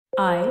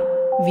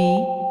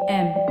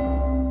IVM.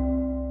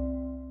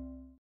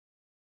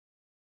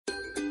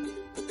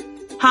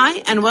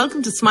 Hi, and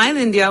welcome to Smile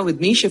India with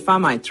me, Shifa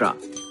Maitra.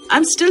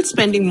 I'm still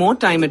spending more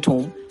time at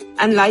home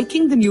and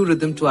liking the new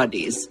rhythm to our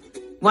days.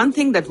 One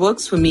thing that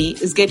works for me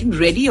is getting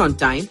ready on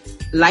time,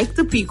 like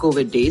the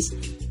pre-COVID days,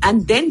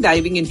 and then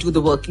diving into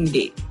the working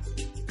day.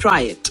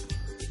 Try it.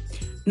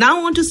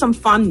 Now on to some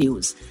fun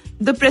news.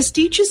 The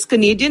prestigious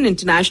Canadian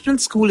International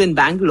School in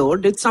Bangalore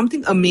did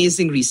something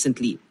amazing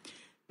recently.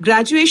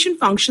 Graduation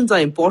functions are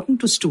important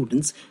to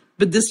students,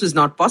 but this was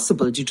not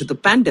possible due to the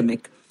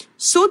pandemic.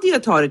 So the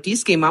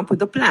authorities came up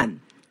with a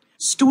plan.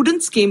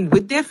 Students came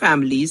with their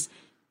families,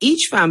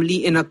 each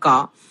family in a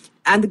car,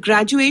 and the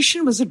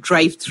graduation was a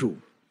drive-through.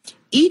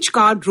 Each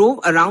car drove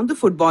around the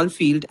football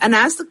field, and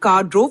as the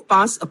car drove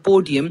past a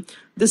podium,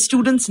 the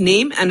students'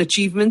 name and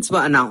achievements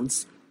were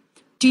announced.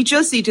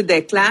 Teachers seated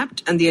there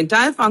clapped, and the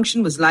entire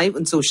function was live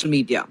on social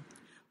media.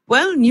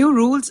 Well, new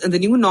rules and the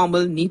new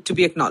normal need to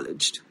be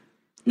acknowledged.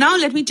 Now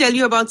let me tell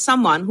you about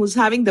someone who's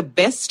having the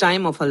best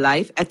time of her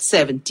life at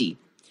 70.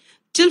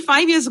 Till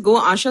 5 years ago,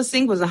 Asha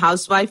Singh was a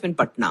housewife in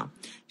Patna.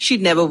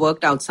 She'd never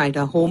worked outside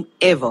her home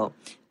ever.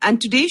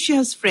 And today she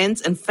has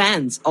friends and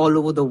fans all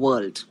over the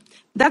world.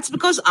 That's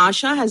because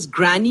Asha has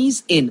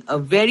Granny's Inn, a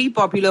very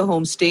popular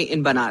homestay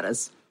in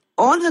Banaras.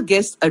 All her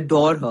guests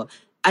adore her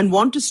and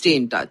want to stay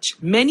in touch,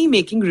 many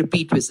making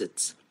repeat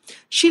visits.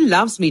 She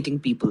loves meeting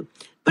people,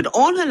 but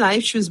all her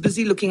life she was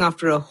busy looking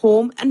after her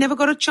home and never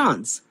got a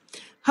chance.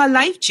 Her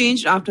life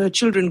changed after her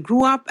children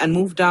grew up and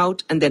moved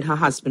out, and then her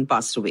husband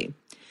passed away.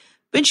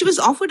 When she was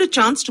offered a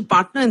chance to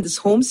partner in this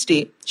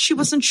homestay, she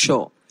wasn't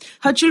sure.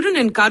 Her children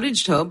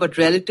encouraged her, but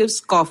relatives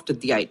scoffed at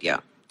the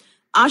idea.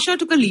 Asha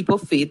took a leap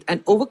of faith,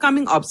 and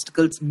overcoming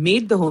obstacles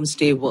made the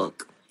homestay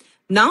work.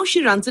 Now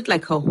she runs it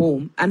like her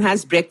home and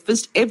has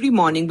breakfast every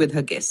morning with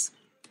her guests.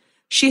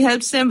 She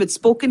helps them with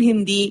spoken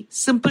Hindi,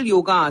 simple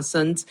yoga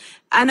asanas,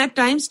 and at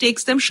times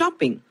takes them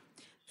shopping.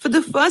 For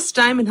the first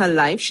time in her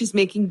life, she's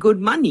making good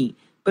money,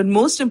 but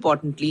most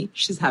importantly,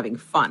 she's having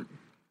fun.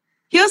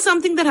 Here's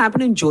something that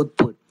happened in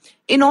Jodhpur.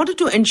 In order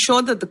to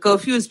ensure that the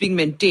curfew is being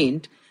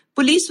maintained,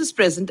 police was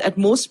present at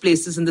most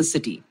places in the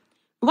city.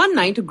 One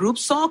night, a group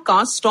saw a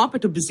car stop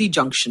at a busy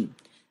junction.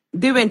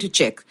 They went to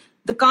check.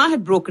 The car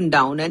had broken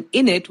down, and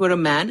in it were a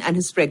man and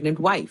his pregnant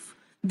wife.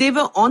 They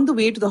were on the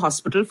way to the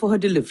hospital for her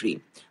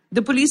delivery.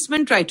 The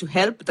policeman tried to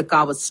help, but the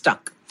car was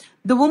stuck.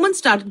 The woman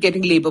started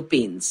getting labor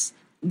pains.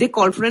 They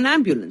called for an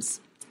ambulance.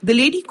 The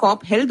lady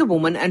cop held the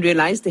woman and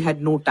realized they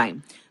had no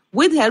time.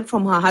 With help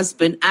from her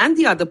husband and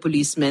the other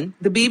policemen,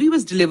 the baby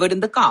was delivered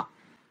in the car.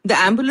 The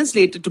ambulance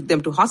later took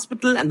them to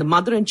hospital, and the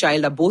mother and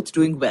child are both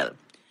doing well.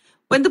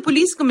 When the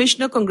police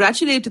commissioner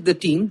congratulated the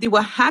team, they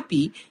were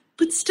happy,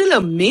 but still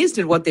amazed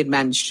at what they'd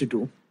managed to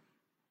do.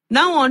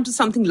 Now on to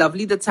something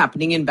lovely that's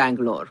happening in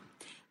Bangalore.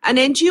 An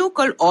NGO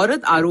called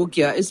Aurat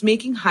Arogya is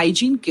making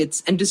hygiene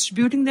kits and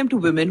distributing them to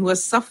women who are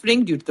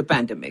suffering due to the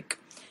pandemic.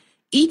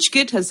 Each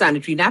kit has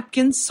sanitary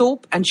napkins,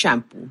 soap, and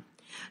shampoo.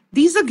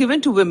 These are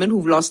given to women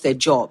who've lost their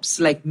jobs,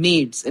 like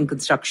maids and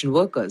construction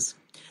workers.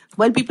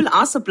 While people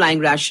are supplying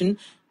ration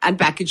and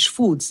packaged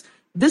foods,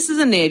 this is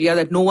an area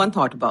that no one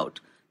thought about,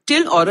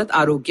 till Aurat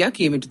Arogya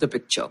came into the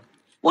picture.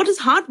 What is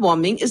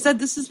heartwarming is that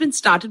this has been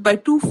started by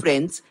two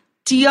friends,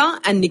 Tia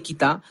and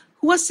Nikita,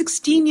 who are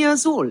 16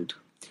 years old.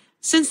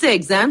 Since their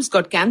exams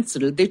got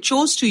cancelled, they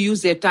chose to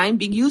use their time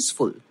being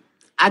useful.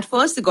 At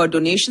first, they got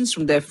donations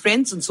from their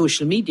friends on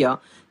social media,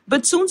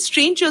 but soon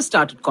strangers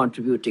started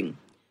contributing.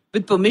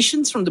 With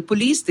permissions from the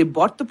police, they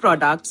bought the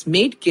products,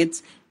 made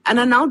kits, and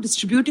are now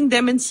distributing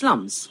them in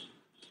slums.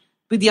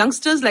 With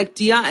youngsters like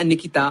Tia and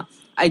Nikita,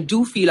 I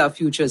do feel our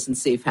future is in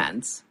safe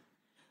hands.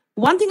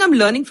 One thing I'm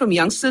learning from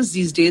youngsters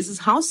these days is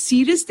how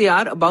serious they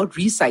are about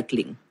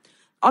recycling.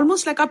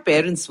 Almost like our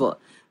parents were.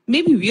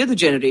 Maybe we're the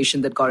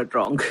generation that got it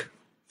wrong.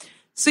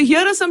 So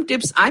here are some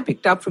tips I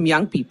picked up from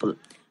young people.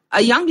 A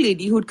young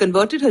lady who'd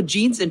converted her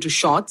jeans into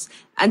shorts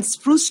and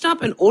spruced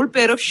up an old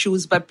pair of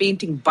shoes by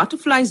painting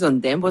butterflies on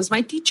them was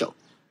my teacher.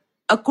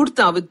 A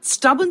kurta with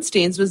stubborn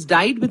stains was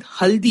dyed with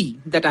haldi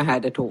that I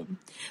had at home.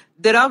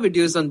 There are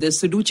videos on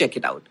this, so do check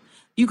it out.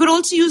 You could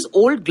also use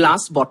old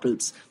glass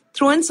bottles,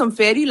 throw in some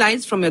fairy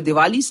lights from your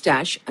Diwali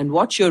stash, and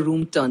watch your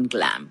room turn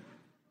glam.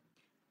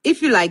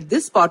 If you like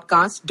this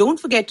podcast, don't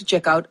forget to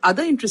check out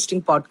other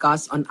interesting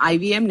podcasts on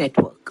IVM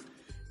Network.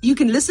 You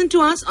can listen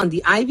to us on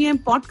the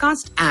IVM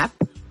Podcast app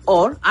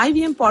or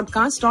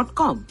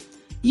ivmpodcast.com.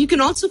 You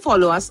can also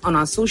follow us on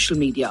our social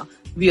media.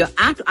 We are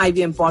at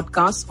IVM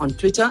Podcasts on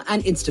Twitter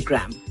and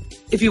Instagram.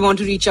 If you want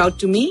to reach out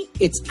to me,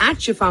 it's at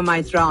Shifa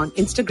Maitra on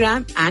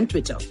Instagram and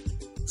Twitter.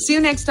 See you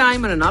next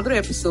time on another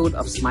episode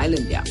of Smile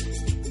India.